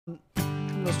I'm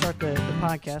gonna start the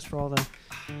podcast for all the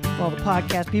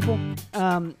podcast people.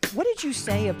 What did you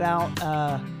say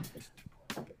about?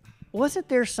 Wasn't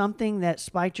there something that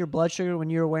spiked your blood sugar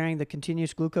when you were wearing the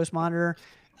continuous glucose monitor?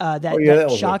 Oh That yeah, that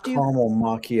was a shocked you? caramel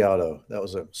macchiato. That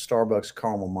was a Starbucks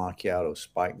caramel macchiato.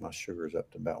 Spiked my sugars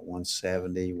up to about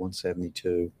 170,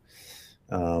 172.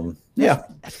 That's Yeah,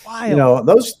 that's wild.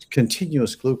 those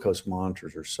continuous glucose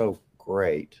monitors are so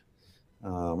great.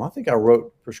 I think I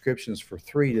wrote prescriptions for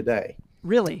three today,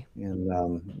 Really?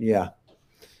 and yeah,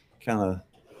 kind of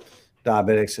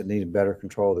diabetics that need better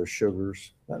control of their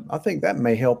sugars. I think that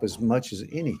may help as much as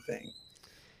anything.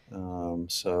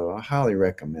 So I highly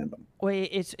recommend them. Well,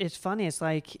 it's funny. It's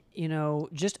like,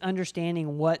 just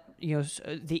understanding what,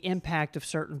 the impact of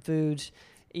certain foods,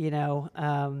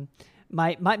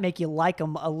 might make you like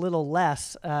them a little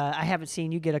less. I haven't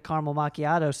seen you get a caramel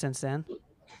macchiato since then.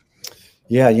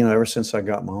 Yeah, ever since I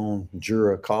got my own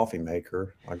Jura coffee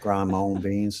maker, I grind my own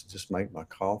beans, just make my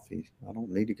coffee. I don't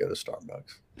need to go to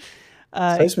Starbucks.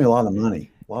 Uh, Saves me a lot of money.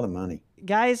 A lot of money.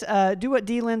 Guys, do what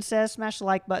D Lynn says. Smash the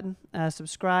like button.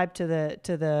 Subscribe to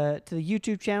the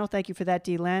YouTube channel. Thank you for that,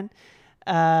 D Lynn.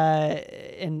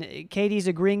 And Katie's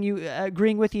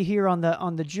agreeing with you here on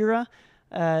the Jura.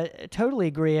 Totally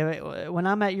agree. When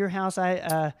I'm at your house,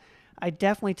 I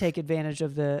definitely take advantage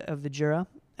of the Jura.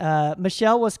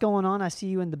 Michelle, what's going on? I see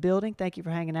you in the building. Thank you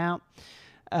for hanging out.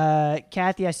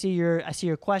 Kathy, I see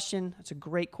your question. That's a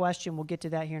great question. We'll get to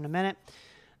that here in a minute.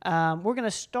 We're going to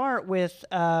start with.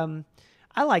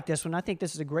 I like this one. I think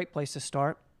this is a great place to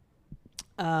start.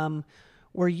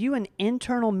 Were you an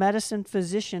internal medicine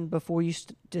physician before you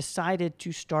decided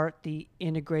to start the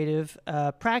integrative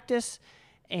practice?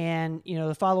 And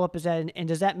the follow up is that, and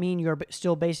does that mean you're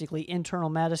still basically internal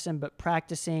medicine but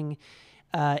practicing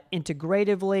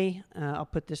integratively? I'll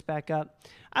put this back up.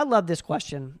 I love this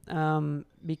question That's a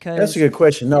because, good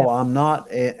question. yeah, No, I'm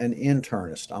not an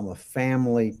internist. I'm a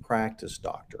family practice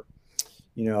doctor.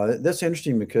 That's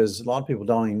interesting because a lot of people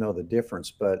don't even know the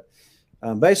difference. But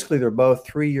basically, they're both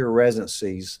 3-year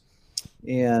residencies.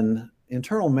 In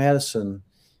internal medicine,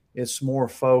 it's more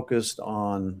focused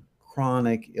on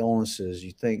chronic illnesses.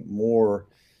 You think more,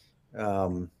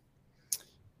 um,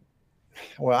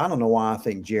 well, I don't know why I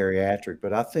think geriatric,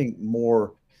 but I think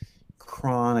more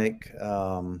chronic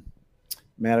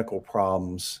medical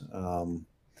problems.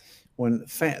 When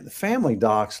family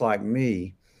docs like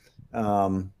me,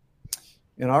 um,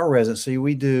 in our residency,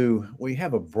 we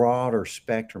have a broader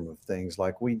spectrum of things.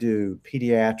 Like we do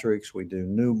pediatrics, we do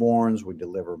newborns, we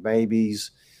deliver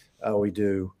babies, we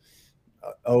do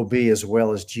OB as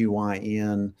well as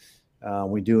GYN.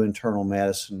 We do internal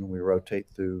medicine. We rotate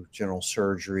through general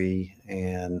surgery,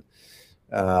 and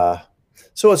uh,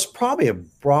 so it's probably a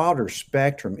broader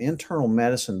spectrum. Internal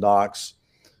medicine docs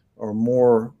they're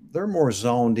more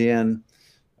zoned in,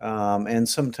 and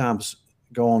sometimes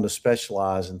go on to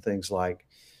specialize in things like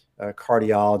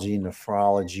cardiology,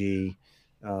 nephrology,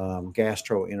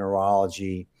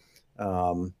 gastroenterology.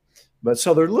 Um, but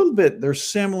so they're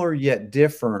similar yet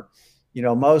different.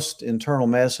 Most internal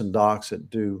medicine docs that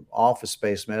do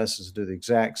office-based medicines do the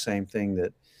exact same thing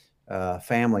that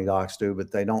family docs do,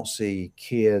 but they don't see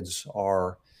kids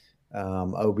or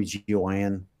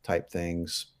OBGYN type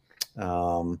things.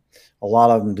 A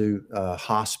lot of them do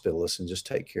hospitalists and just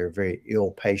take care of very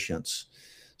ill patients.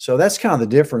 So that's kind of the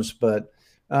difference. But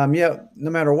yeah,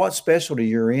 no matter what specialty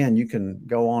you're in, you can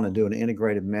go on and do an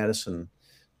integrative medicine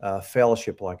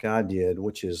fellowship like I did,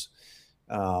 which is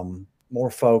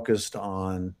more focused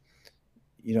on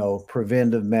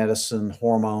preventive medicine,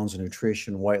 hormones,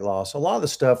 nutrition, weight loss. A lot of the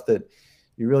stuff that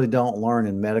you really don't learn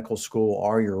in medical school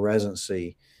or your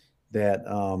residency that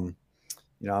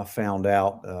I found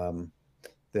out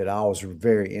that I was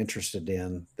very interested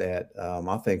in. That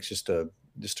I think is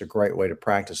just a great way to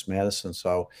practice medicine.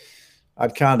 So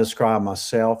I'd kind of describe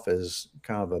myself as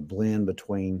kind of a blend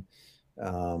between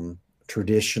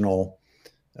traditional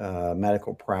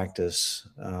medical practice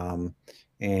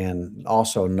and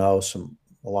also know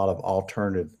a lot of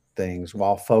alternative things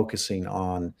while focusing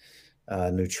on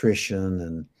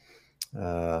nutrition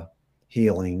and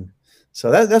healing.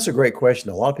 So that's a great question.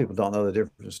 A lot of people don't know the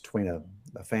difference between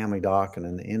a family doc and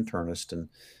an internist, and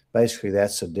basically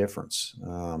that's the difference.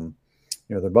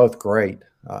 They're both great.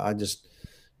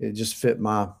 It just fit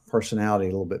my personality a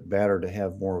little bit better to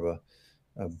have more of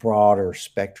a broader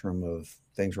spectrum of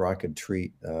things where I could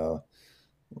treat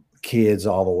kids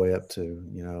all the way up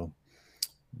to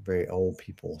very old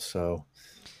people. So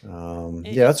yeah, and,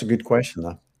 that's a good question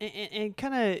though. and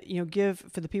kind of give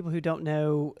for the people who don't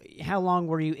know, how long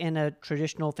were you in a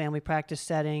traditional family practice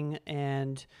setting,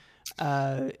 and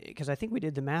Because I think we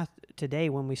did the math today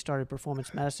when we started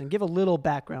performance medicine. Give a little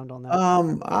background on that.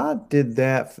 I did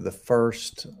that for the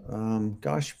first,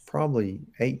 probably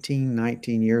 18,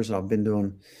 19 years. I've been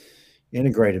doing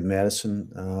integrated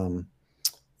medicine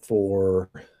for,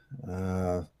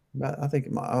 I think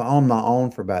on my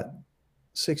own for about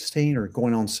 16 or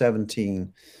going on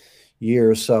 17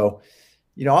 years. So,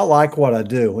 I like what I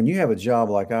do. When you have a job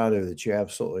like I do that you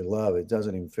absolutely love, it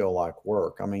doesn't even feel like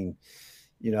work. I mean,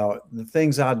 the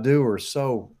things I do are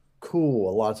so cool.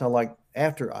 A lot of time, like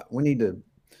we need to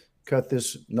cut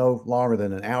this no longer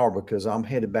than an hour because I'm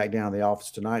headed back down to the office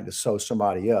tonight to sew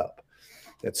somebody up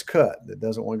that's cut that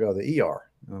doesn't want to go to the ER.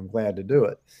 And I'm glad to do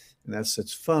it. And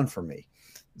it's fun for me.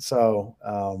 So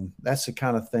that's the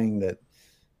kind of thing that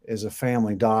as a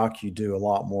family doc, you do a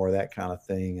lot more of that kind of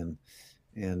thing.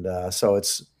 And so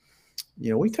it's,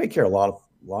 we take care of a lot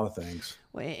of things.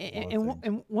 Well,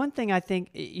 and one thing I think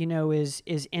is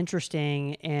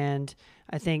interesting, and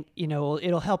I think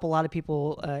it'll help a lot of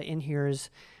people in here is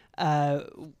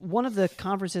one of the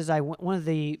conferences one of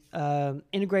the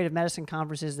integrative medicine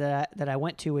conferences that I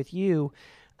went to with you.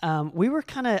 We were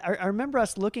I remember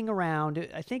us looking around.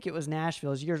 I think it was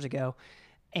Nashville, it was years ago,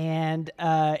 and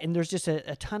there's just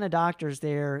a ton of doctors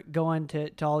there going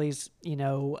to all these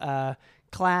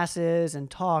classes and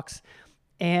talks.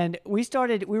 And we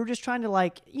were just trying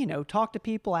to talk to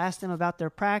people, ask them about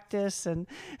their practice. And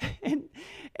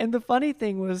the funny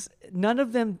thing was none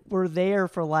of them were there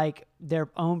for their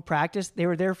own practice. They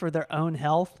were there for their own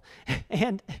health.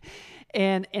 And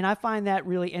I find that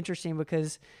really interesting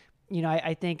because,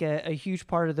 I think a huge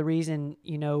part of the reason,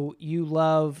 you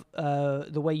love the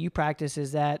way you practice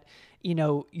is that,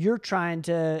 you're trying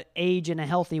to age in a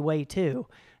healthy way too.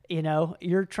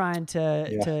 You're trying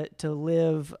to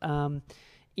live,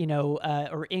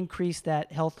 or increase that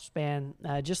health span,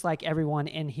 just like everyone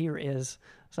in here is.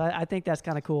 So I think that's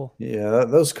kind of cool. Yeah,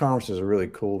 those conferences are really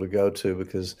cool to go to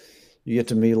because you get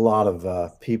to meet a lot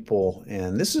of people,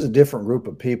 and this is a different group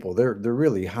of people. They're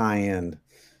really high end,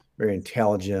 very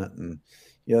intelligent, and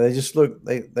they just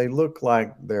they look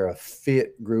like they're a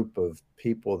fit group of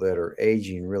people that are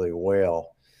aging really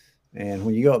well. And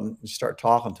when you go up and start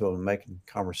talking to them and making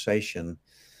conversation,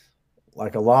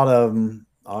 like a lot of them,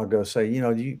 I'll go say,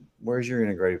 where's your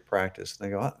integrative practice? And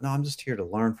they go, no, I'm just here to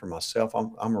learn for myself.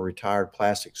 I'm a retired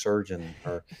plastic surgeon,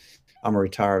 or I'm a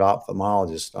retired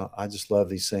ophthalmologist. I just love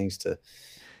these things to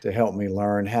help me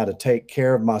learn how to take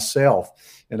care of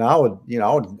myself. And I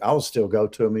would still go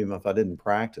to them even if I didn't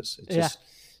practice. It just,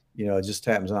 it just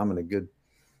happens I'm in a good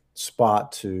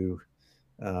spot to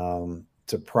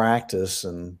practice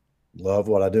and love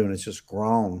what I do. And it's just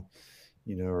grown,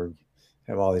 or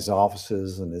have all these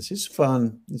offices, and it's just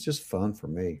fun. It's just fun for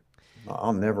me.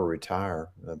 I'll never retire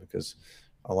because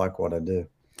I like what I do.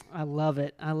 I love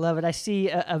it. I love it. I see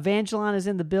Evangelon is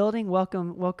in the building.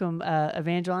 Welcome,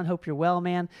 Evangelon. Hope you're well,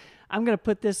 man. I'm going to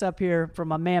put this up here from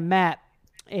my man, Matt,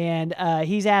 and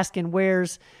he's asking,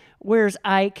 where's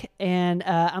Ike? And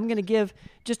I'm going to give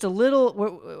just a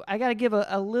little, I got to give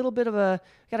a little bit of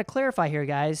got to clarify here,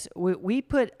 guys. We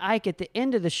put Ike at the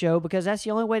end of the show because that's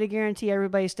the only way to guarantee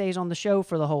everybody stays on the show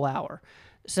for the whole hour.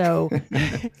 So,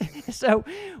 so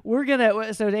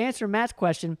to answer Matt's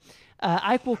question,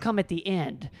 Ike will come at the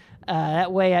end.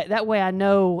 That way I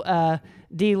know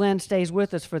D. Lynn stays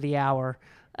with us for the hour.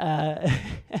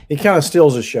 He kind of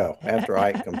steals the show after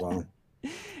Ike comes on.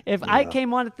 If Ike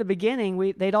came on at the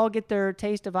beginning, they'd all get their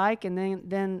taste of Ike and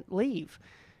then leave,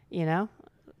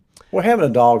 Well, having a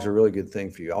dog's a really good thing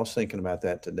for you. I was thinking about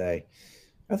that today.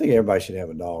 I think everybody should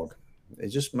have a dog. It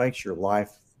just makes your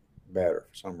life better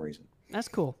for some reason. That's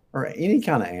cool. Or any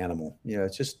kind of animal.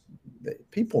 It's just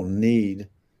people need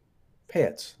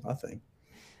pets, I think.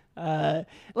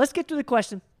 Let's get to the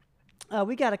question.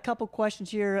 We got a couple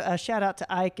questions here. Shout out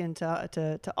to Ike and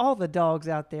to all the dogs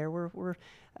out there. We're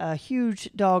huge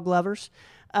dog lovers.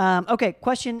 Okay,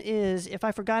 question is, if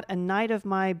I forgot a night of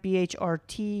my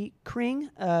BHRT cream,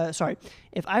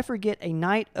 if I forget a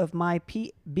night of my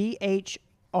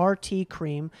BHRT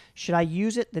cream, should I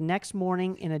use it the next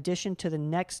morning in addition to the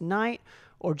next night,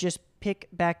 or just pick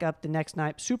back up the next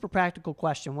night? Super practical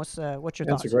question. What's your thoughts?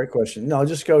 That's a great question. No,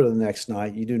 just go to the next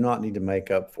night. You do not need to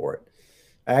make up for it.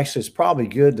 Actually, it's probably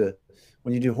good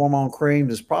when you do hormone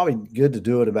creams, it's probably good to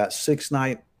do it about 6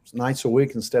 nights a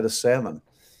week instead of 7.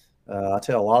 I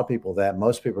tell a lot of people that.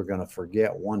 Most people are going to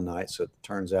forget one night, so it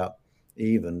turns out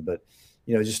even. But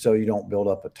just so you don't build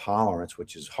up a tolerance,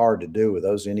 which is hard to do with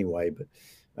those anyway. But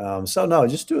so no,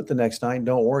 just do it the next night and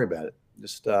don't worry about it.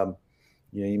 Just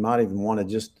you might even want to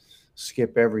just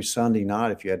skip every Sunday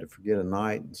night if you had to forget a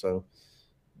night. And so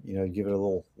give it a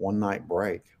little one night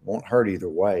break. Won't hurt either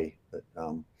way, but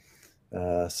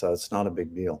so it's not a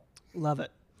big deal. Love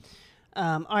it.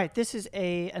 All right, this is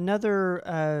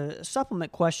another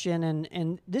supplement question,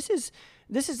 and this is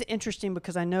interesting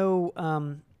because I know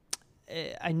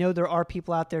there are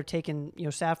people out there taking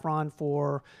saffron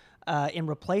for in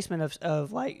replacement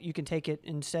of like you can take it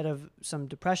instead of some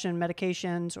depression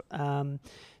medications.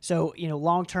 So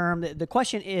long term, the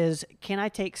question is, can I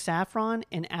take saffron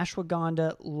and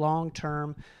ashwagandha long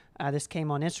term? This came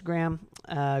on Instagram.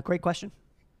 Great question.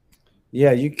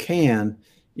 Yeah, you can.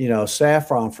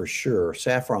 Saffron for sure.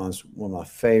 Saffron's one of my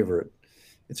favorite.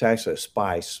 It's actually a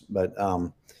spice, but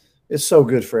it's so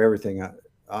good for everything.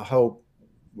 I hope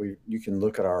you can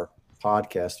look at our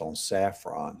podcast on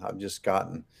saffron. I've just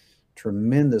gotten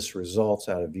tremendous results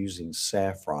out of using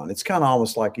saffron. It's kind of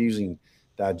almost like using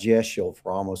digestion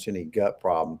for almost any gut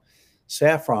problem.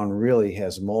 Saffron really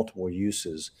has multiple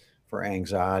uses for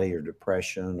anxiety or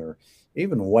depression or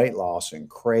even weight loss and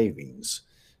cravings.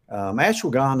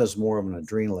 Ashwagandha is more of an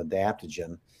adrenal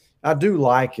adaptogen. I do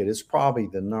like it. It's probably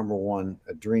the number one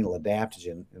adrenal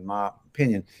adaptogen, in my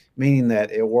opinion, meaning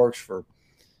that it works for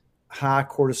high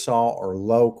cortisol or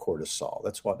low cortisol.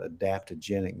 That's what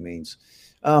adaptogenic means.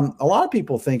 A lot of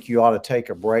people think you ought to take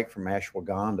a break from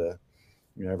ashwagandha,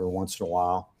 every once in a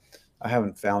while. I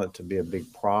haven't found it to be a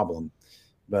big problem,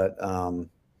 but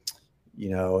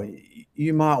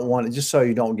you might want to, just so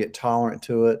you don't get tolerant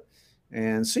to it,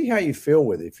 and see how you feel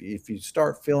with it. If you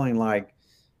start feeling like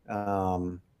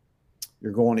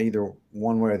you're going either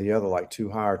one way or the other, like too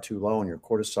high or too low on your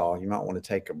cortisol, you might want to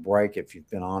take a break if you've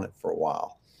been on it for a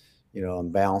while,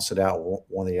 and balance it out with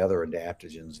one of the other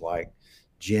adaptogens like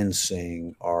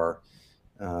ginseng or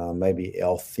maybe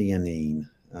L-theanine,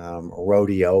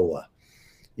 rhodiola.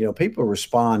 People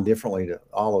respond differently to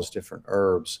all those different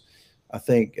herbs. I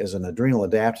think as an adrenal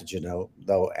adaptogen,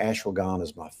 though ashwagandha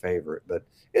is my favorite, but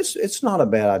it's not a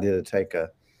bad idea to take a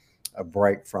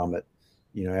break from it,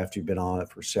 after you've been on it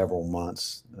for several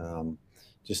months,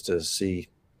 just to see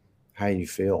how you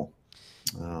feel.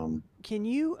 Can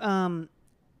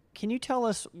you tell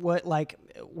us what, like,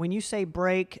 when you say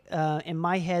break? In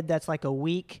my head, that's like a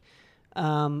week.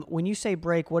 When you say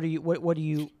break, what do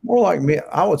you? More like me,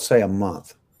 I would say a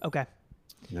month. Okay.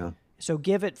 Yeah. So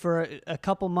give it for a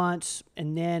couple months,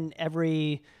 and then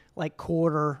every like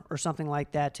quarter or something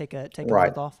like that, take a Right.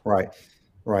 month off. Right.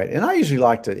 Right. And I usually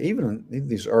like to, even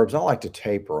these herbs, I like to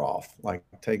taper off. Like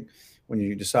when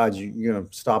you decide you're going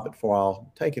to stop it for a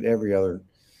while, take it every other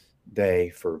day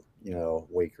for, a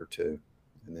week or two,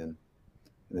 and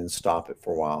then stop it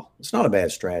for a while. It's not a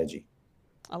bad strategy.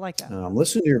 I like that.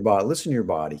 Listen to your body. Listen to your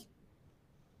body.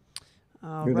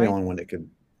 All You're the right. only one that could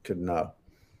know.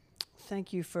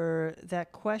 Thank you for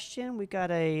that question. We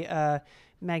got a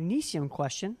magnesium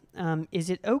question. Is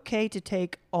it okay to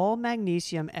take all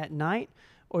magnesium at night,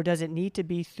 or does it need to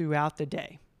be throughout the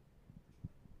day?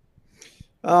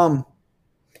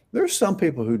 There's some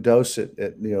people who dose it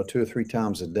at 2 or 3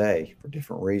 times a day for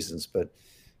different reasons, but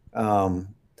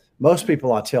most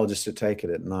people I tell just to take it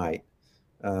at night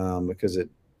because it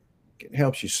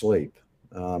helps you sleep.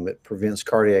 It prevents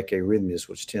cardiac arrhythmias,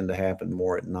 which tend to happen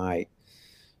more at night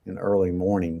and early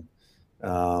morning,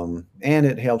 and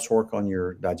it helps work on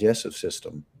your digestive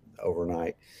system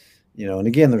overnight. And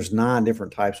again, there's 9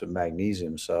 different types of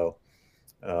magnesium, so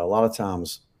a lot of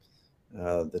times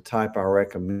the type I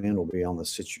recommend will be on the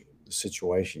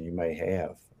situation you may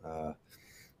have.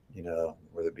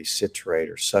 Whether it be citrate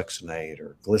or succinate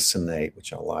or glycinate,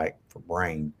 which I like for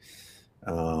brain,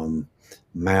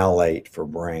 malate for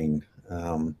brain.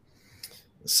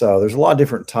 So there's a lot of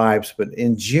different types, but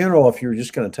in general, if you're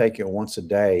just going to take it once a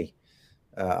day,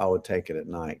 I would take it at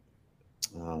night.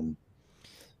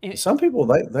 Some people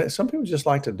some people just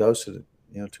like to dose it,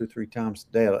 2 or 3 times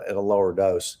a day at a lower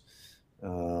dose,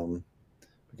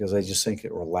 because they just think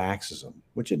it relaxes them,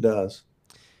 which it does.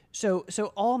 So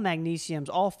all magnesiums,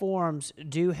 all forms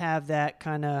do have that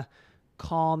kind of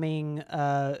calming.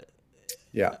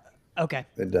 Yeah, Okay.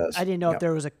 it does. I didn't know if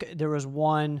Yep. there was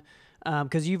one,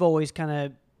 because you've always kind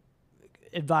of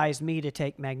advised me to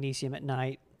take magnesium at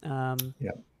night.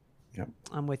 Yep. Yep.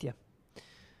 I'm with you.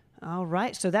 All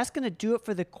right, so that's going to do it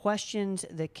for the questions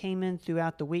that came in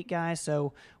throughout the week, guys.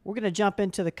 So we're going to jump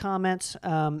into the comments.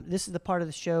 This is the part of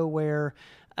the show where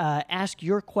ask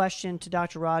your question to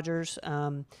Dr. Rogers.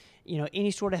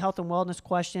 Any sort of health and wellness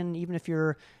question, even if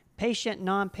you're patient,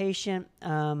 non-patient,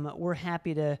 we're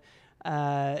happy to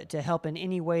help in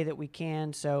any way that we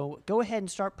can. So go ahead and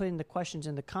start putting the questions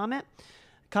in the comment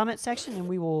section, and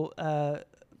we will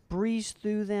breeze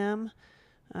through them.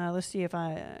 Let's see if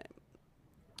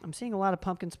I'm seeing a lot of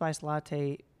pumpkin spice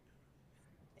latte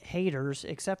haters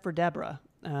except for Deborah.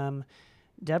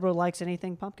 Deborah likes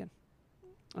anything pumpkin.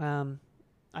 I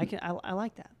like that. I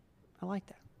like that.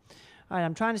 All right,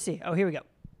 I'm trying to see. Oh, here we go.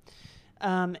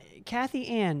 Kathy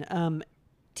Ann,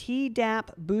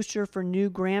 Tdap booster for new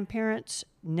grandparents,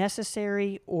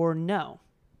 necessary or no?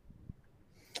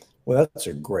 Well, that's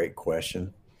a great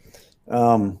question.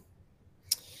 Um,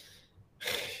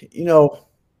 you know,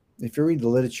 if you read the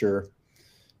literature,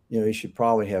 you should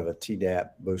probably have a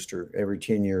Tdap booster every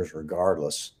 10 years,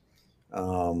 regardless.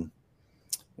 Um,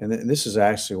 and this is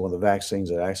actually one of the vaccines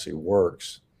that actually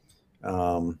works.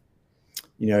 Um,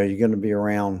 you're going to be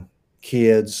around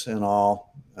kids and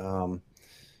all. And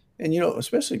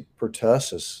especially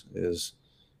pertussis is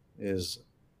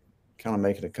kind of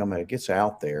making a comeback. It gets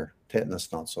out there.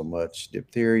 Tetanus, not so much.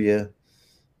 Diphtheria,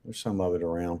 there's some of it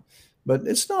around, but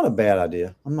it's not a bad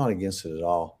idea. I'm not against it at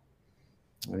all.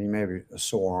 I mean, maybe a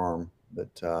sore arm,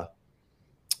 but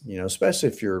especially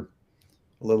if you're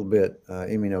a little bit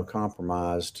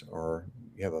immunocompromised or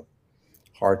you have a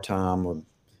hard time with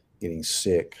getting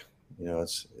sick,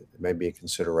 it may be a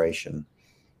consideration.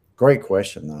 Great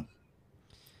question, though.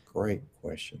 Great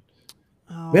question.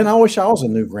 Ben, I wish I was a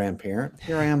new grandparent.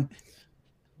 Here I am,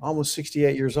 almost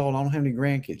 68 years old. I don't have any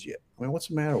grandkids yet. I mean, what's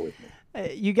the matter with me?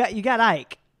 You got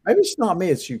Ike. Maybe it's not me.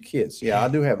 It's you kids. Yeah, I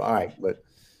do have Ike, but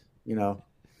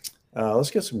let's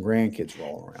get some grandkids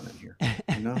rolling around in here.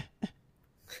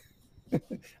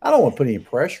 I don't want to put any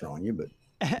pressure on you, but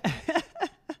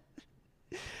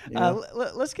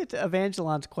let's get to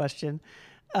Evangelon's question.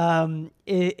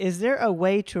 Is there a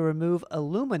way to remove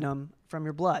aluminum from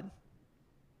your blood?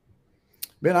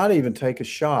 Ben, I'd even take a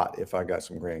shot if I got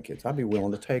some grandkids. I'd be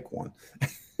willing to take one.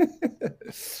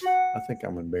 I think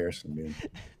I'm embarrassing Ben.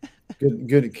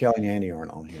 Good Kelly and Andy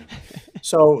aren't on here.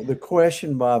 So the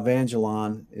question by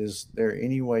Evangelon, is there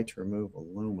any way to remove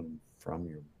aluminum from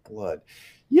your blood?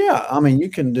 Yeah, I mean, you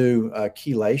can do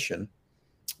chelation.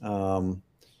 Aluminum's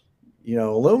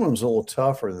a little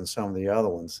tougher than some of the other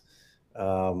ones.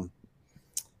 Of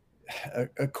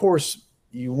course,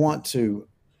 you want to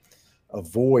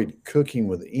avoid cooking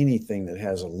with anything that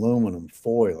has aluminum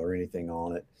foil or anything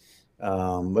on it.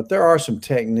 But there are some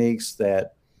techniques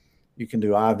that you can do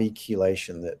IV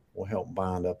chelation that will help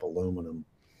bind up aluminum.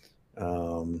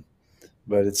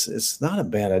 But it's not a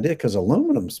bad idea because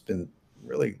aluminum's been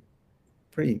really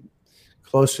pretty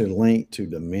closely linked to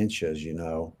dementia, as you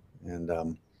know.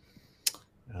 And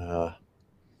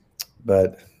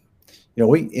but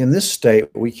we in this state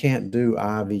we can't do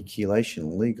IV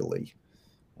chelation legally.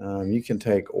 You can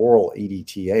take oral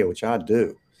EDTA, which I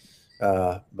do,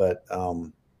 but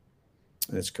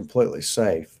it's completely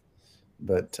safe.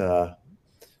 But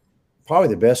probably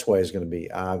the best way is going to be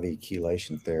IV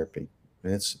chelation therapy.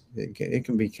 And it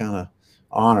can be kind of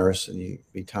onerous and you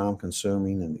be time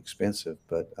consuming and expensive,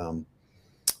 but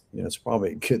it's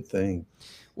probably a good thing.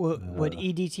 Would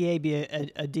EDTA be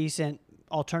a decent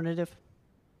alternative?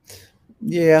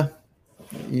 Yeah.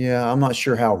 I'm not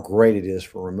sure how great it is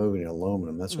for removing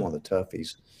aluminum. That's one of the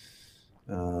toughies.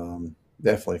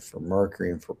 Definitely for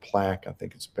mercury and for plaque, I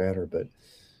think it's better. But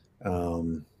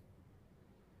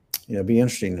it'd be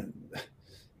interesting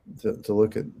to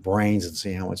look at brains and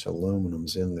see how much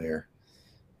aluminum's in there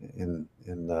in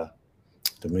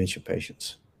dementia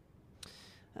patients.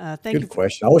 Good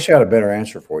question. I wish I had a better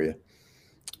answer for you.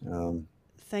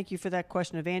 Thank you for that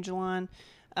question, Evangelon.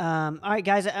 All right,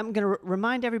 guys, I'm going to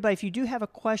remind everybody, if you do have a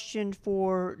question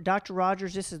for Dr.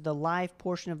 Rogers, this is the live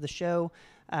portion of the show.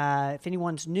 If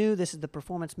anyone's new, this is the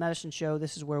Performance Medicine Show.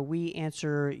 This is where we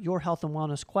answer your health and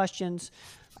wellness questions,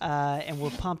 and we're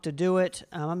pumped to do it.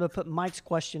 I'm going to put Mike's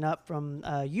question up from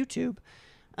YouTube.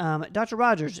 Dr.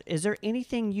 Rogers, is there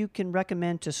anything you can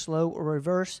recommend to slow or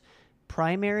reverse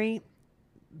primary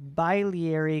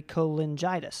biliary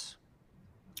cholangitis?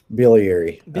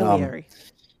 Biliary.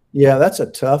 Yeah, that's a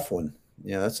tough one.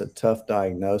 Yeah, that's a tough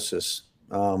diagnosis.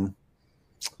 I've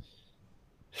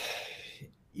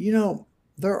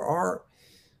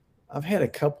had a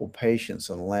couple patients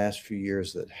in the last few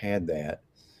years that had that.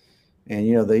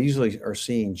 And, they usually are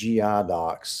seeing GI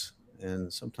docs,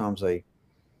 and sometimes they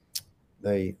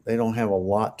don't have a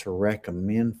lot to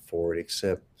recommend for it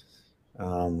except,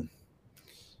 kind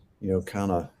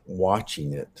of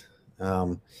watching it.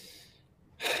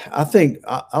 I think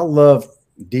I love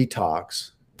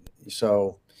detox.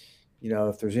 So,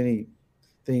 if there's anything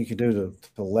you can do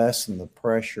to lessen the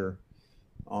pressure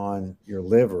on your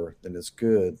liver, then it's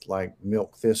good, like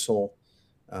milk thistle,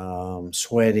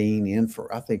 sweating,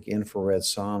 I think infrared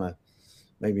sauna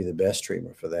may be the best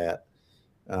treatment for that.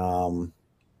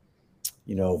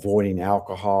 Avoiding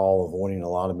alcohol, avoiding a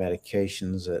lot of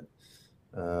medications that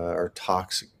are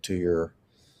toxic to your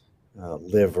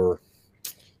liver.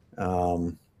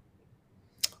 Um,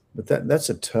 but that's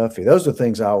a toughie. Those are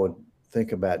things I would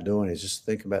think about doing. Is just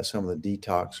think about some of the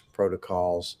detox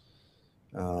protocols,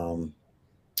 um,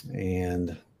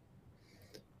 and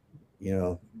you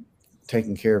know,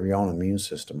 taking care of your own immune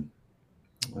system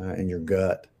and your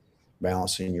gut,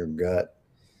 balancing your gut,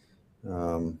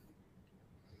 um,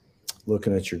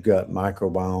 looking at your gut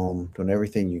microbiome, doing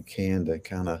everything you can to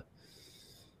kind of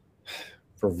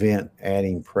prevent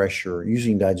adding pressure,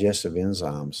 using digestive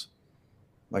enzymes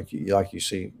like you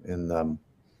see in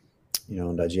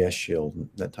Digest Shield,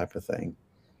 that type of thing.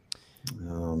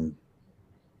 Um,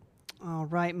 All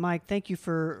right, Mike. Thank you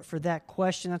for that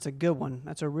question. That's a good one.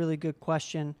 That's a really good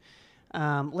question.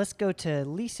 Let's go to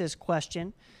Lisa's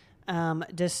question.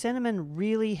 Does cinnamon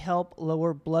really help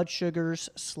lower blood sugars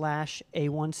 /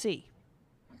 A1C?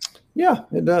 yeah,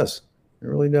 it does. It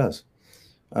really does.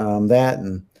 That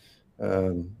and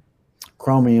um,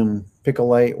 chromium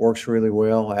picolate works really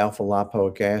well. Alpha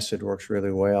lipoic acid works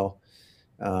really well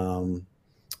um,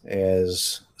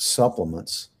 as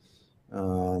supplements.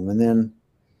 And then,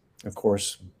 of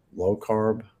course, low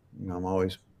carb. I'm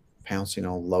always pouncing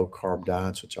on low carb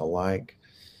diets, which I like.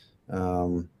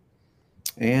 Um,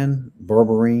 and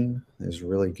berberine is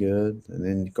really good. And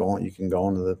then you can go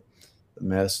on to the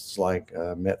medicines like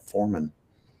metformin.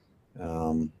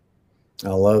 Um, I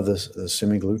love the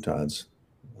semiglutides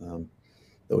um,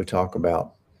 that we talk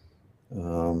about.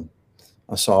 Um,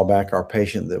 I saw back our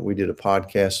patient that we did a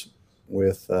podcast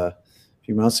with a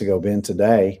few months ago, Ben,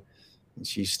 today, and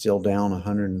she's still down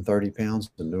 130 pounds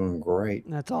and doing great.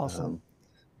 That's awesome.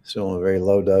 Still on a very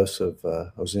low dose of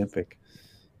Ozempic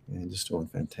and just doing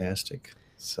fantastic.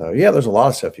 So, yeah, there's a lot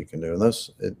of stuff you can do, and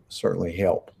those it certainly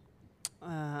help.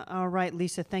 All right,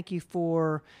 Lisa, thank you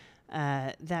for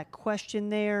that question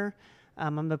there.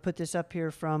 I'm going to put this up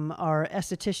here from our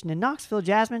esthetician in Knoxville,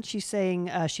 Jasmine. She's saying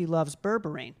she loves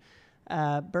berberine.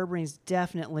 Berberine's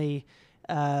definitely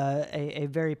a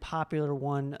very popular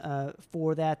one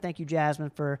for that. Thank you, Jasmine,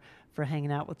 for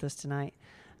hanging out with us tonight.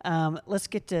 Let's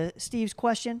get to Steve's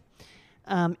question.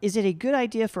 Is it a good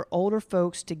idea for older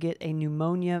folks to get a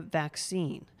pneumonia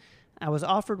vaccine? I was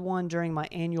offered one during my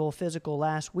annual physical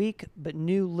last week, but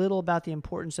knew little about the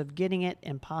importance of getting it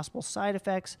and possible side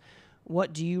effects.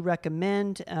 What do you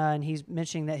recommend? And he's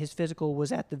mentioning that his physical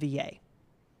was at the VA.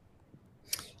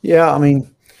 Yeah, I mean,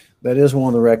 that is one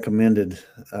of the recommended.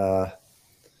 The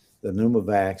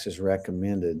Pneumovax is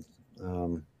recommended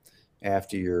um,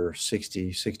 after you're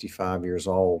 60, 65 years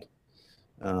old.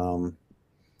 Um,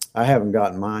 I haven't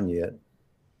gotten mine yet.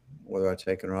 Whether I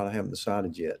take it or not, I haven't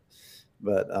decided yet.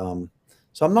 But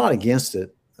so I'm not against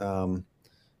it.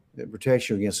 It protects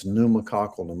you against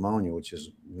pneumococcal pneumonia, which is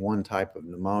one type of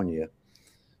pneumonia.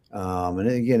 And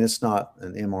again, it's not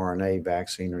an mRNA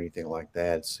vaccine or anything like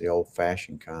that. It's the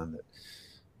old-fashioned kind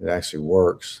that actually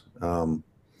works. So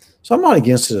I'm not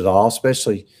against it at all,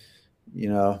 especially,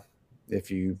 if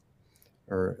you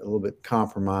are a little bit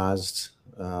compromised,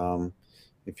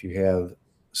 if you have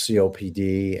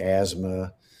COPD,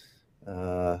 asthma,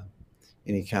 uh,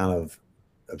 any kind of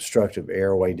obstructive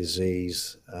airway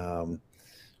disease,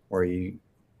 where you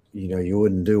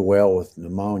wouldn't do well with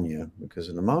pneumonia, because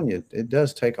pneumonia, it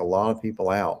does take a lot of people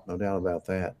out, no doubt about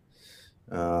that.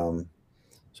 So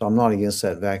I'm not against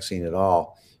that vaccine at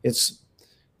all. It's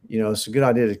a good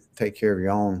idea to take care of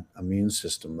your own immune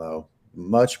system, though.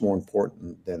 Much more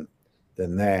important than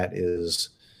that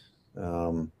is,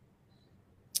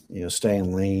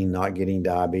 staying lean, not getting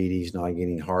diabetes, not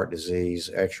getting heart disease,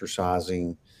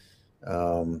 exercising,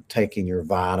 taking your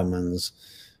vitamins.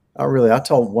 I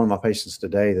told one of my patients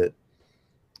today that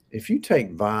if you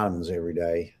take vitamins every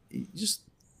day, you just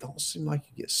don't seem like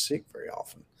you get sick very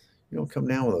often. You don't come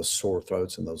down with those sore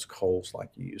throats and those colds like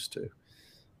you used to.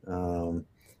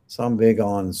 So I'm big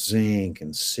on zinc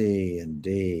and C and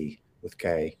D with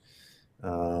K. I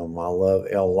love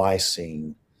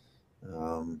L-lysine.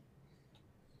 And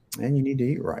you need to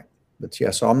eat right. But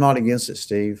yeah, so I'm not against it,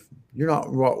 Steve. You're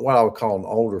not what I would call an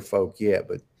older folk yet,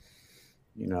 but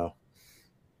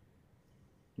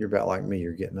you're about like me.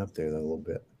 You're getting up there though, a little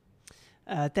bit.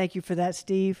 Thank you for that,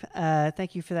 Steve.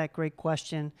 Thank you for that great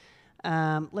question.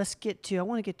 I want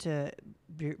to get to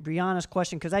Brianna's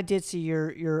question, because I did see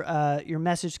your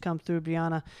message come through,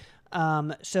 Brianna.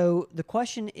 So the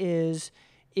question is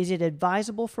it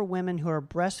advisable for women who are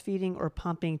breastfeeding or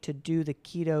pumping to do the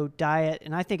keto diet?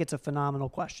 And I think it's a phenomenal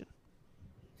question.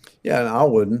 Yeah, and I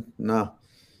wouldn't. No,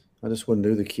 I just wouldn't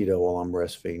do the keto while I'm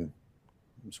breastfeeding.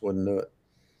 Just wouldn't do it.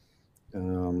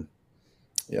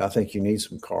 Yeah, I think you need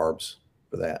some carbs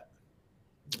for that.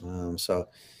 So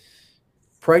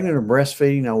pregnant or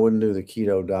breastfeeding, I wouldn't do the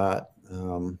keto diet.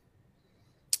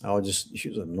 I would just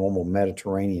use a normal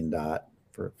Mediterranean diet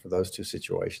for those two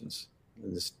situations.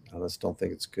 I just don't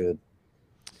think it's good.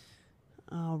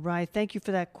 All right. Thank you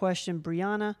for that question,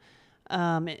 Brianna.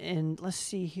 And let's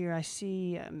see here. I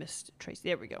see I missed Tracy.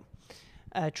 There we go.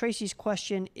 Tracy's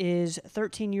question is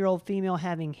 13-year-old female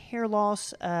having hair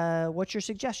loss. What's your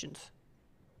suggestions?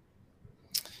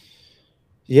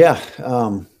 Yeah.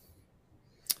 I'll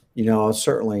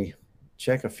certainly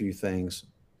check a few things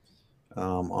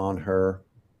on her.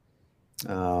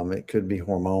 It could be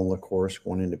hormonal, of course,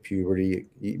 going into puberty,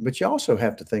 but you also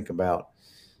have to think about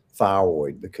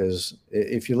thyroid, because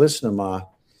if you listen to my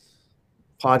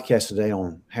podcast today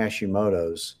on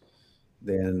Hashimoto's,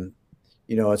 then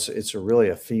it's really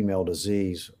a female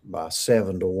disease by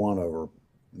 7-1 over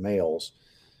males,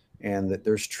 and that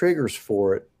there's triggers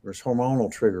for it. There's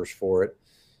hormonal triggers for it,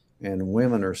 and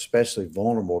women are especially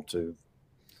vulnerable to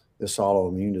this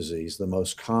autoimmune disease. The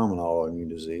most common autoimmune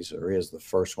disease there is, the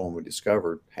first one we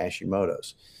discovered,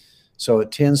 Hashimoto's. So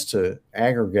it tends to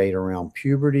aggregate around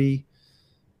puberty,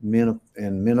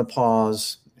 and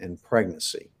menopause, and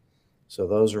pregnancy. So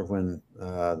those are when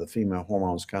the female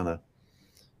hormones kind of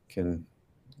can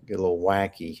get a little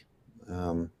wacky,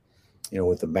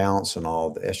 with the balance and all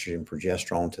the estrogen,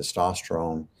 progesterone,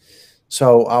 testosterone.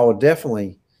 So I would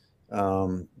definitely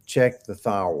check the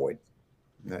thyroid,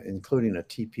 including a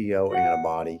TPO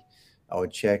antibody. I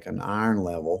would check an iron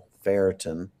level,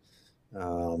 ferritin,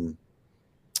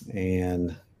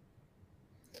 and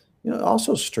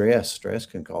also stress. Stress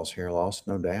can cause hair loss,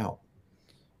 no doubt.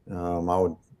 I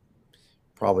would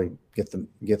probably get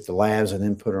the labs and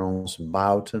then put her on some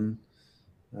biotin,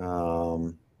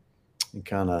 and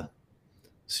kind of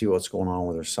see what's going on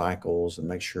with her cycles and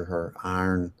make sure her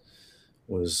iron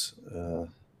was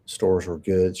stores were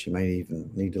good. She may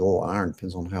even need a little iron,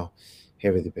 depends on how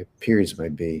heavy the periods may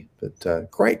be.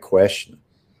 But great question.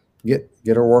 Get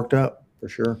her worked up for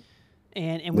sure.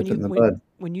 And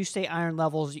when you say iron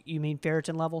levels, you mean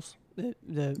ferritin levels?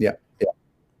 Yeah.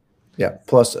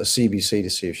 Plus a CBC to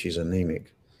see if she's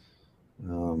anemic,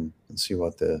 and see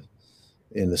what the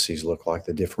indices look like,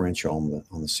 the differential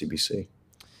on the CBC.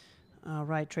 All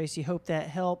right, Tracy. Hope that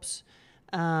helps.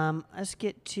 Let's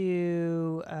get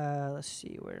to let's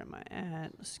see, where am I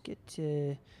at? Let's get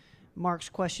to Mark's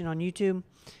question on YouTube.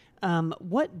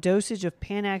 What dosage of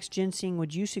Panax ginseng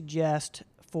would you suggest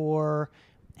for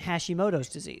Hashimoto's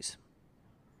disease?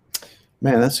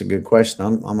 Man, that's a good question.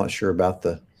 I'm not sure about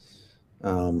the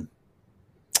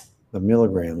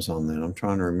milligrams on that. I'm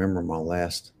trying to remember my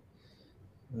last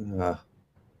little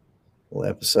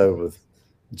episode with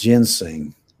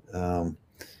ginseng.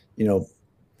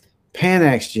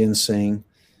 Panax ginseng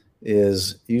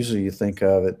is usually, you think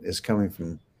of it as coming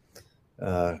from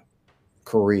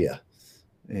Korea,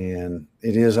 and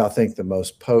it is, I think, the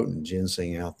most potent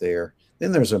ginseng out there.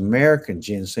 Then there's American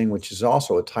ginseng, which is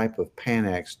also a type of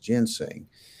Panax ginseng.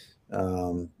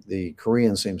 The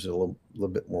Korean seems a little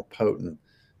bit more potent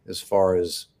as far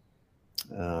as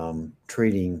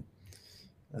treating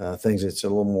things. It's a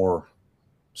little more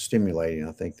stimulating,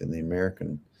 I think, than the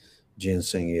American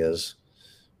ginseng is.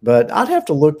 But I'd have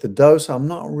to look the dose.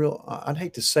 I'd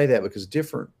hate to say that, because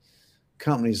different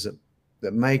companies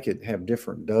that make it have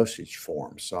different dosage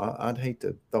forms. So I'd hate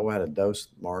to throw out a dose,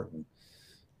 Mark, and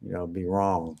be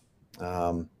wrong.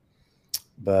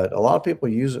 But a lot of people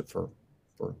use it for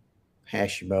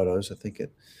Hashimoto's. I think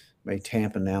it may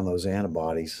tampen down those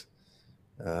antibodies.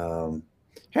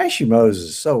 Hashimoto's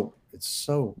is so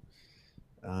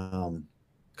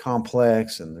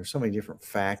complex, and there's so many different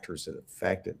factors that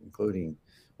affect it, including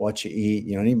what you eat.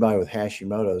 Anybody with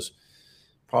Hashimoto's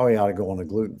probably ought to go on a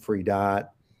gluten-free diet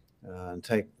and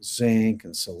take zinc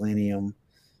and selenium.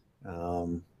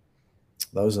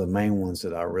 Those are the main ones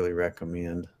that I really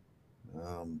recommend.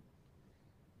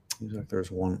 Seems like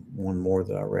there's one more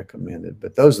that I recommended,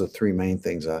 but those are the three main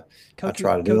things I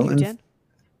try to do. CoQ10?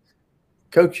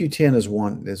 CoQ10 is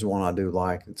one I do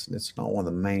like. It's not one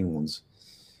of the main ones,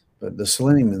 but the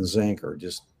selenium and zinc are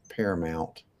just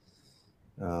paramount.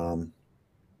 And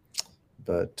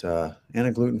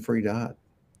a gluten-free diet,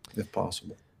 if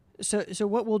possible. So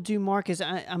what we'll do, Mark, is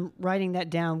I'm writing that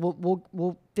down.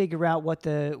 We'll figure out what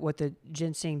the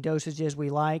ginseng dosage is we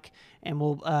like, and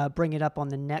we'll bring it up on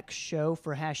the next show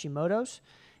for Hashimoto's.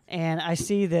 And I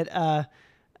see that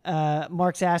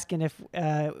Mark's asking if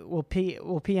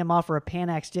will PM offer a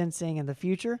Panax ginseng in the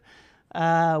future.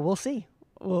 We'll see.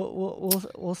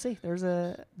 We'll see. There's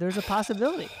a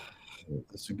possibility.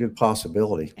 It's a good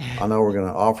possibility. I know we're going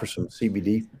to offer some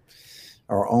CBD,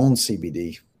 our own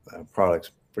CBD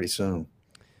products pretty soon.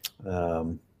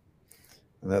 And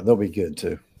they'll be good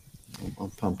too.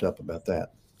 I'm pumped up about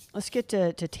that. let's get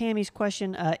to Tammy's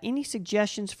question. Any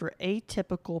suggestions for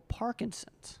atypical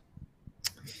Parkinson's?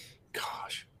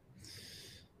 Gosh,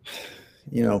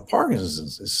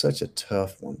 Parkinson's is such a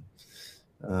tough one.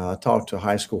 I talked to a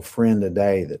high school friend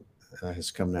today that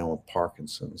has come down with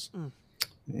Parkinson's,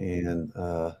 and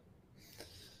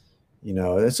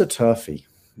it's a toughie.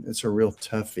 It's a real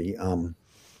toughie.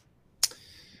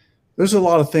 There's a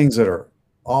lot of things that are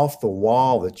off the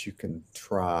wall that you can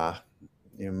try.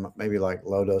 Maybe like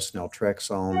low dose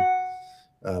naltrexone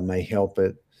may help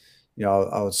it.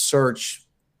 I would search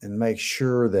and make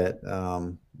sure that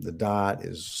the diet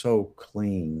is so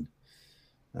clean,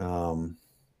 and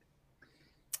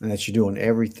that you're doing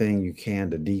everything you can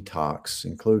to detox,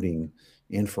 including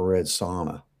infrared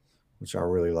sauna, which I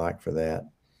really like for that.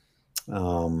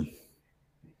 I'm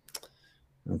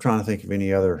trying to think of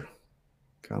any other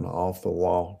kind of off the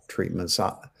wall treatments.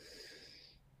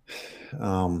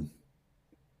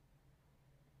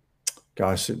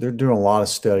 Gosh, they're doing a lot of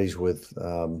studies with,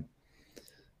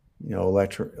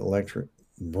 electric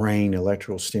brain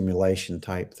electrical stimulation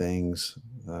type things.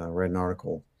 Read an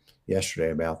article yesterday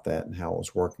about that and how it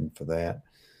was working for that.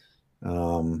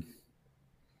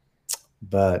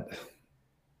 But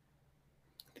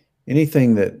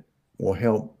anything that will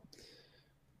help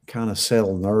kind of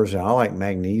settle nerves. I like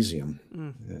magnesium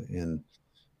in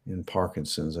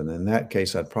Parkinson's, and in that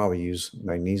case, I'd probably use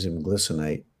magnesium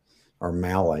glycinate or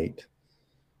malate.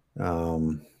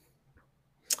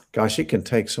 Gosh, it can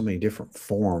take so many different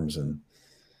forms, and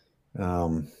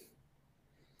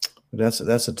that's a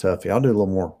toughie. I'll do a little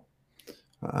more.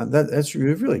 That's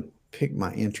really picked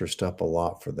my interest up a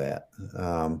lot for that.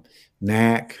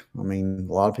 NAC. I mean,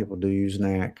 a lot of people do use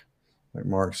NAC, like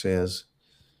Mark says.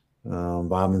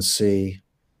 Vitamin C.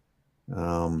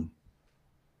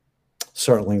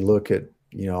 Certainly look at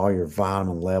all your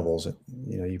vitamin levels.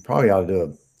 You probably ought to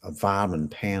do a vitamin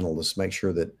panel just make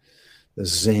sure that the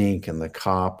zinc and the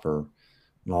copper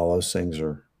and all those things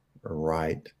are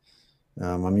right.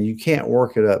 I mean, you can't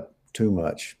work it up too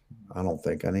much. I don't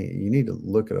think. You need to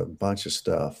look at a bunch of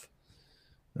stuff.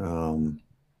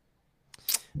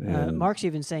 Mark's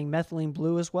even saying methylene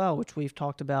blue as well, which we've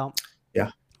talked about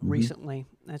recently.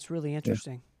 That's really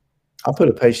interesting. Yeah. I put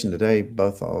a patient today,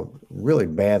 both a really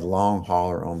bad long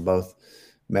hauler on both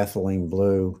methylene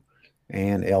blue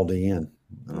and LDN.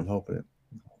 And I'm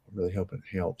really hoping it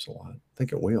helps a lot. I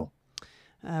think it will.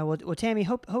 Well, Tammy,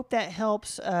 hope that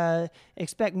helps.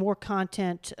 Expect more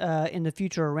content in the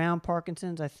future around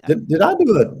Parkinson's. Did I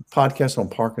do a podcast on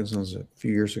Parkinson's a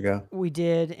few years ago? We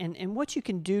did. And what you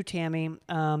can do, Tammy,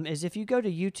 is if you go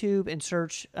to YouTube and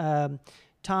search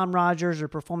Tom Rogers or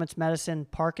Performance Medicine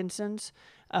Parkinson's,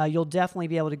 you'll definitely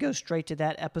be able to go straight to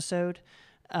that episode.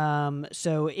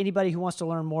 So anybody who wants to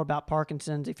learn more about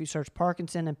Parkinson's, if you search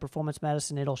Parkinson and Performance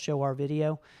Medicine, it'll show our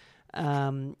video.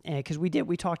 Because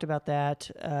we talked about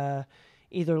that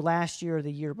either last year or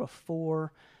the year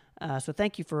before. So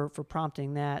thank you for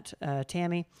prompting that,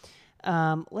 Tammy.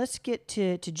 Let's get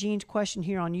to Gene's question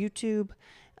here on YouTube.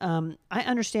 I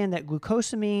understand that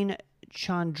glucosamine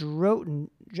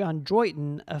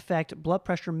chondroitin affect blood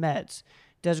pressure meds.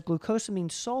 Does glucosamine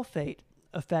sulfate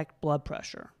affect blood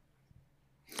pressure?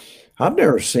 I've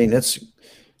never seen it's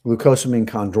glucosamine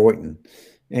chondroitin.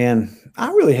 And I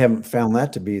really haven't found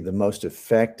that to be the most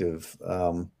effective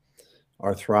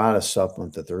arthritis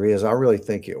supplement that there is. I really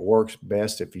think it works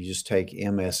best if you just take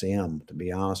MSM, to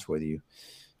be honest with you.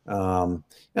 And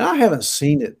I haven't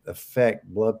seen it affect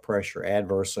blood pressure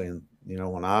adversely. And,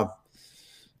 when I've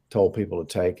told people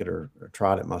to take it or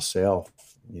tried it myself,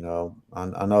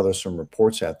 I know there's some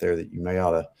reports out there that you may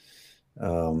ought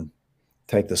to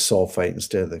take the sulfate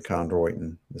instead of the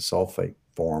chondroitin, the sulfate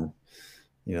form.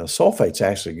 Sulfate's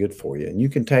actually good for you, and you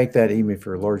can take that even if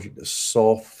you're allergic to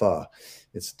sulfa.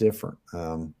 It's different.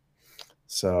 But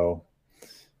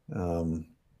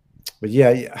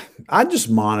yeah, I just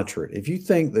monitor it. If you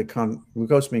think that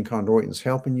glucosamine chondroitin is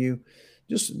helping you,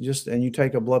 and you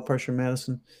take a blood pressure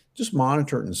medicine, just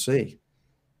monitor it and see.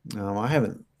 I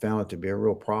haven't found it to be a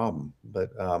real problem,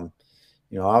 but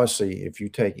obviously, if you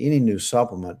take any new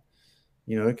supplement,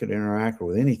 it could interact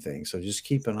with anything. So just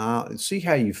keep an eye and see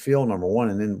how you feel, number one,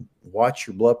 and then watch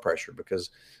your blood pressure, because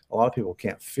a lot of people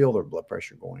can't feel their blood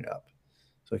pressure going up.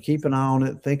 So keep an eye on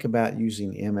it. Think about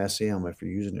using MSM if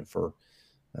you're using it for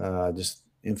just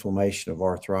inflammation of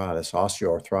arthritis.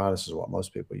 Osteoarthritis is what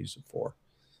most people use it for.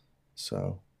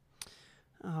 So.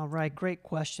 All right. Great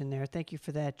question there. Thank you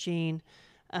for that, Gene.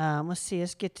 Let's see.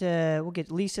 We'll get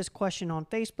Lisa's question on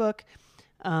Facebook.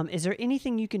 Is there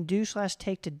anything you can do /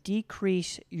 take to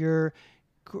decrease your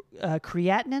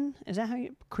creatinine? Is that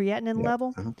creatinine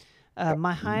level?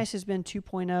 My highest has been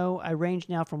 2.0. I range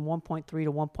now from 1.3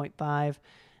 to 1.5.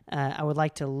 I would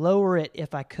like to lower it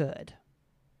if I could.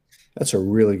 That's a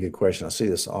really good question. I see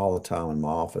this all the time in my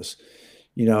office.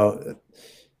 You know,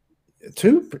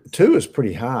 two is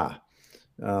pretty high.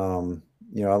 I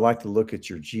like to look at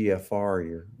your GFR,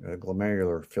 your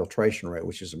glomerular filtration rate,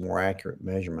 which is a more accurate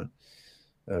measurement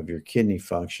of your kidney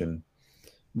function.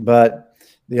 But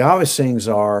the obvious things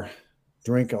are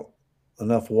drink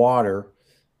enough water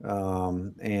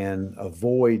and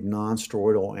avoid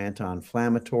nonsteroidal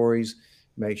anti-inflammatories.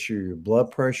 Make sure your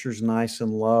blood pressure is nice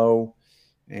and low,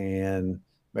 and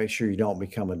make sure you don't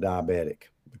become a diabetic,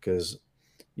 because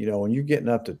when you're getting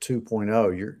up to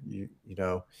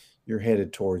 2.0, you're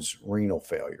headed towards renal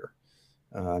failure.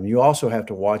 You also have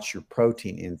to watch your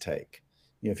protein intake.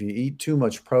 If you eat too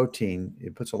much protein,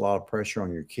 it puts a lot of pressure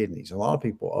on your kidneys. A lot of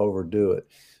people overdo it.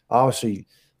 Obviously,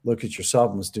 look at your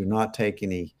supplements. Do not take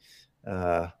any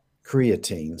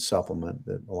creatine supplement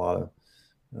that a lot of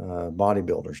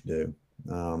bodybuilders do.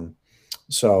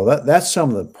 So that's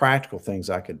some of the practical things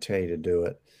I could tell you to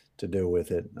do with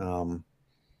it.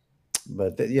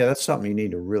 But that's something you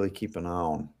need to really keep an eye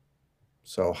on.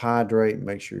 So hydrate,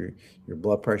 make sure your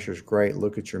blood pressure is great.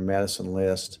 Look at your medicine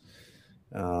list.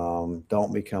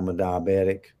 Don't become a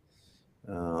diabetic.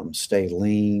 Stay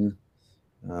lean.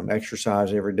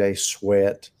 Exercise every day.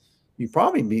 Sweat.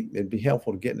 It'd be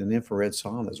helpful to get an infrared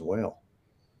sauna as well.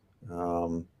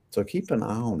 So keep an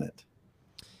eye on it.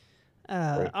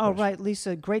 All right,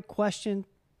 Lisa, great question.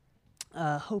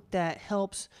 Hope that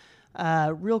helps.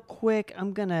 Real quick,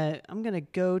 I'm gonna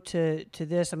go to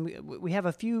this. We have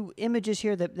a few images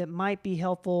here that might be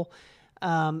helpful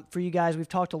for you guys. We've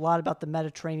talked a lot about the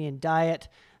Mediterranean diet.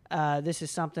 This is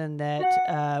something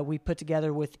that we put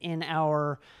together within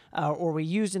our, or we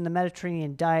used in the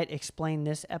Mediterranean diet. Explain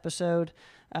this episode.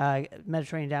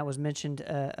 Mediterranean diet was mentioned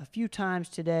a few times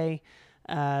today.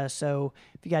 So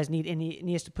if you guys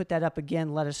need us to put that up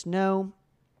again, let us know.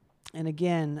 And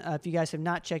again, if you guys have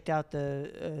not checked out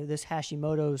this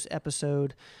Hashimoto's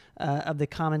episode of the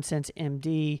Common Sense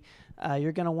MD,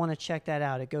 you're going to want to check that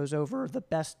out. It goes over the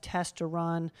best test to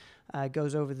run. It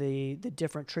goes over the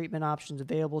different treatment options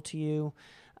available to you.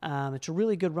 It's a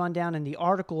really good rundown, and the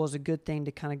article is a good thing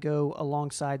to kind of go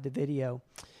alongside the video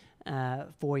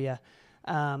for you.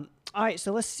 All right,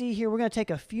 so let's see here. We're going to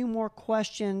take a few more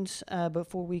questions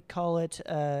before we call it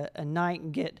a night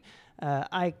and get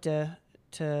Ike to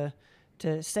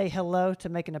say hello, to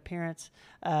make an appearance.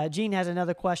 Gene has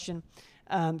another question.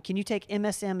 Can you take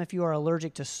MSM if you are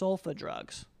allergic to sulfa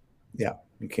drugs? Yeah,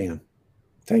 you can.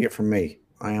 Take it from me.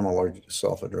 I am allergic to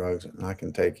sulfa drugs, and I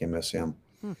can take MSM.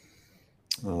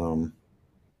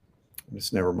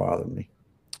 It's never bothered me.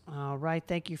 All right,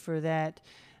 thank you for that,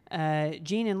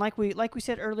 Gene. And like we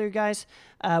said earlier, guys,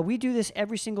 we do this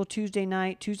every single Tuesday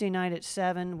night at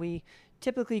 7. We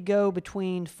typically go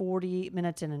between 40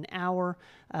 minutes and an hour.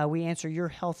 We answer your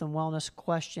health and wellness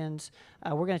questions.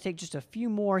 We're going to take just a few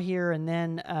more here, and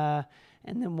then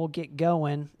we'll get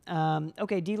going.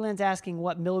 Okay, D-Lynn's asking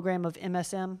what milligram of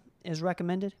MSM is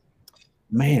recommended.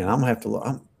 Man, I'm gonna have to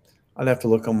look. I'd have to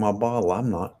look on my bottle. I'm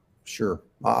not sure.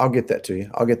 I'll get that to you.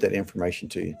 I'll get that information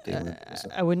to you, D-Lynn.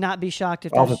 I would not be shocked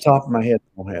if off the top of my head,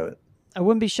 I don't have it. I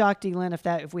wouldn't be shocked, D-Lynn,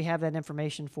 if we have that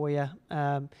information for you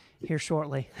here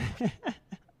shortly.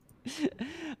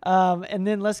 And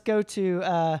then let's go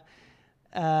to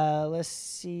let's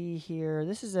see here.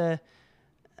 This is this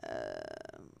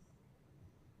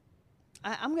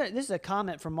is a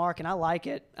comment from Mark, and I like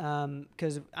it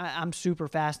because I'm super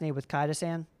fascinated with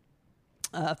chitosan.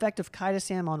 Effective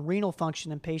chitosan on renal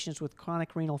function in patients with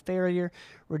chronic renal failure.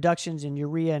 Reductions in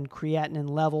urea and creatinine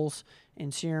levels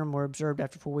in serum were observed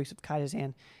after 4 weeks of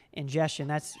chitosan ingestion.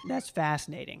 That's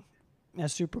fascinating.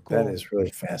 That's super cool. That is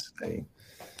really fascinating.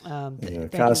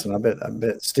 Chitosan, I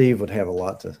bet Steve would have a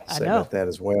lot to say about that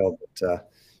as well. But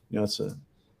it's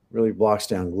really blocks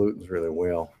down glutens really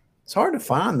well. It's hard to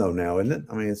find though now, isn't it?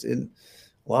 I mean,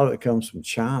 a lot of it comes from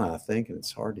China, I think, and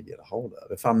it's hard to get a hold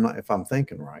of if I'm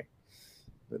thinking right.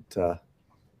 But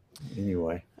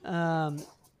anyway, there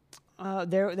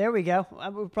we go. I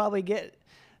would probably get.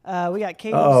 We got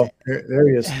Katie. Oh, there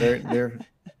he is. There.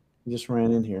 He just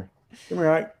ran in here. Come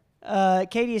here, Ike.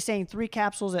 Katie is saying 3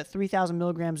 capsules at 3,000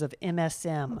 milligrams of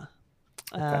MSM.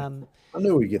 Okay. I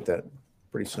knew we'd get that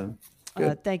pretty soon.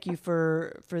 Thank you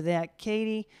for that,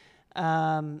 Katie.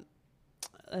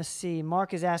 Let's see.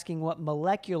 Mark is asking what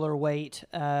molecular weight.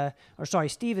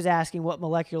 Steve is asking what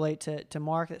molecular weight to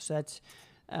Mark. So that's.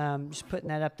 Just putting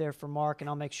that up there for Mark, and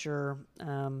I'll make sure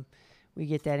we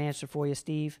get that answer for you,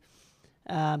 Steve.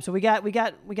 So we got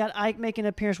Ike making an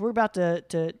appearance. We're about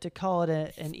to call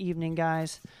it an evening,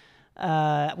 guys.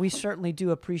 We certainly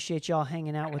do appreciate y'all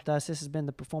hanging out with us. This has been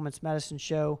the Performance Medicine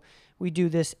Show. We do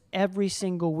this every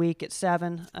single week at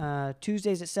 7.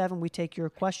 Tuesdays at 7, we take your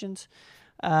questions.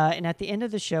 And at the end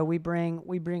of the show, we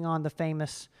bring on the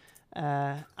famous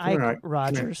Ike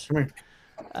Rogers. Come here.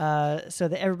 So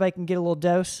that everybody can get a little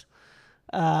dose.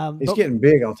 He's getting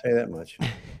big, I'll tell you that much.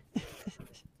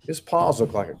 His paws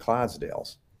look like a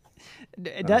Clydesdale's.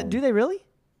 Do they really?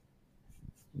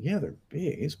 Yeah, they're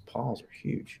big. His paws are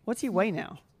huge. What's he weigh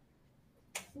now?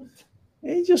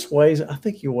 He just weighs, I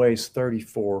think he weighs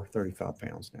 34, 35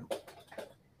 pounds now.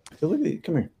 So look at these,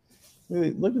 come here.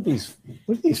 Look at these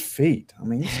feet. I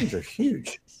mean, these things are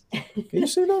huge. Can you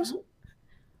see those?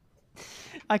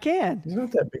 I can. He's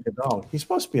not that big a dog. He's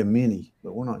supposed to be a mini,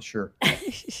 but we're not sure.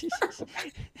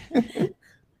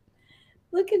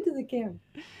 Look into the camera.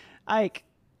 Ike,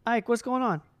 what's going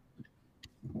on?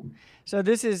 So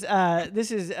this is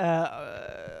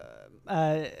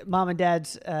Mom and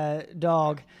Dad's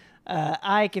dog.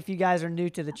 Ike, if you guys are new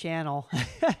to the channel,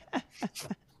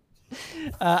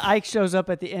 Ike shows up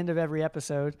at the end of every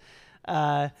episode.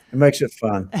 It makes it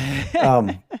fun.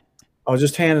 I was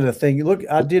just handed a thing. Look,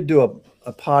 I did do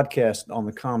a podcast on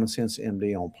the Common Sense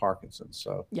MD on Parkinson's.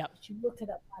 So yeah, you look it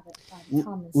up by the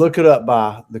Common Sense. Look it up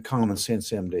by the Common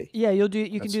Sense MD. Yeah, you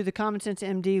can do the Common Sense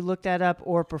MD. Look that up,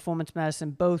 or Performance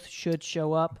Medicine. Both should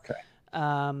show up. Okay.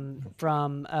 I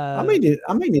may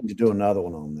need to do another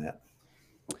one on that.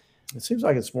 It seems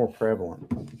like it's more prevalent,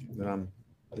 but I'm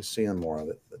just seeing more of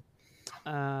it. But,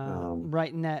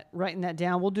 writing that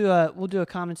down. We'll do a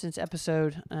Common Sense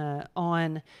episode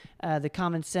on the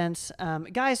Common Sense.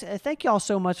 Guys, thank y'all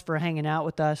so much for hanging out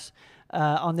with us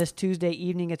on this Tuesday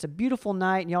evening. It's a beautiful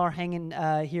night, and y'all are hanging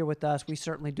here with us. We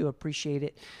certainly do appreciate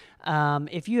it.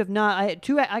 If you have not,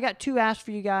 I got 2 asks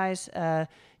for you guys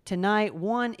tonight.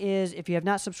 One is, if you have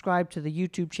not subscribed to the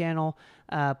YouTube channel,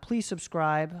 please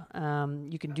subscribe.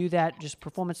 You can do that, just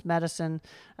Performance Medicine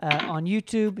on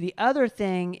YouTube. The other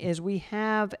thing is we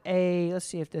have let's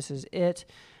see if this is it.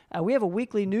 We have a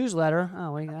weekly newsletter.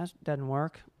 Oh, wait, that doesn't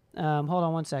work. Hold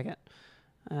on one second.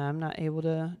 I'm not able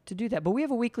to do that. But we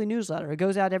have a weekly newsletter. It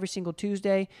goes out every single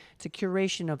Tuesday. It's a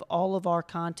curation of all of our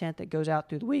content that goes out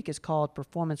through the week. It's called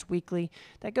Performance Weekly.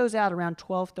 That goes out around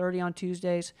 12:30 on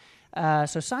Tuesdays.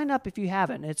 So sign up if you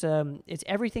haven't. It's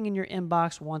everything in your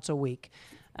inbox once a week.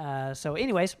 So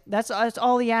anyways, that's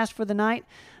all he asked for the night.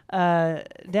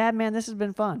 Dad, man, this has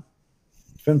been fun.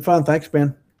 It's been fun. Thanks,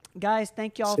 Ben. Guys,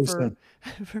 thank y'all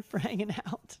for hanging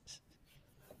out.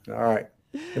 All right.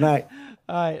 Good night.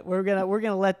 All right, we're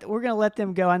gonna let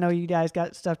them go. I know you guys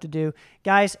got stuff to do,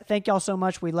 guys. Thank y'all so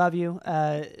much. We love you,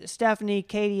 Stephanie,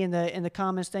 Katie in the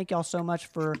comments. Thank y'all so much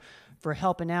for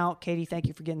helping out. Katie, thank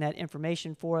you for getting that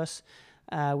information for us.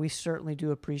 We certainly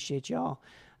do appreciate y'all.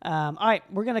 All right,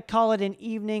 we're gonna call it an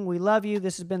evening. We love you.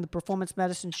 This has been the Performance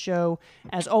Medicine Show.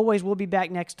 As always, we'll be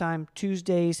back next time,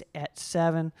 Tuesdays at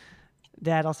 7.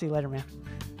 Dad, I'll see you later, man.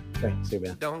 Okay, see you,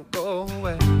 man. Don't go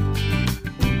away.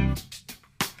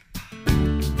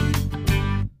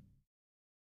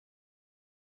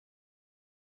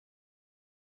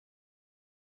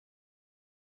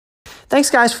 Thanks,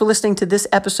 guys, for listening to this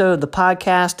episode of the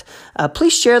podcast.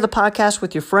 Please share the podcast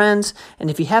with your friends. And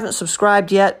if you haven't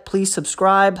subscribed yet, please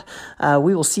subscribe.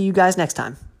 We will see you guys next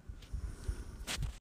time.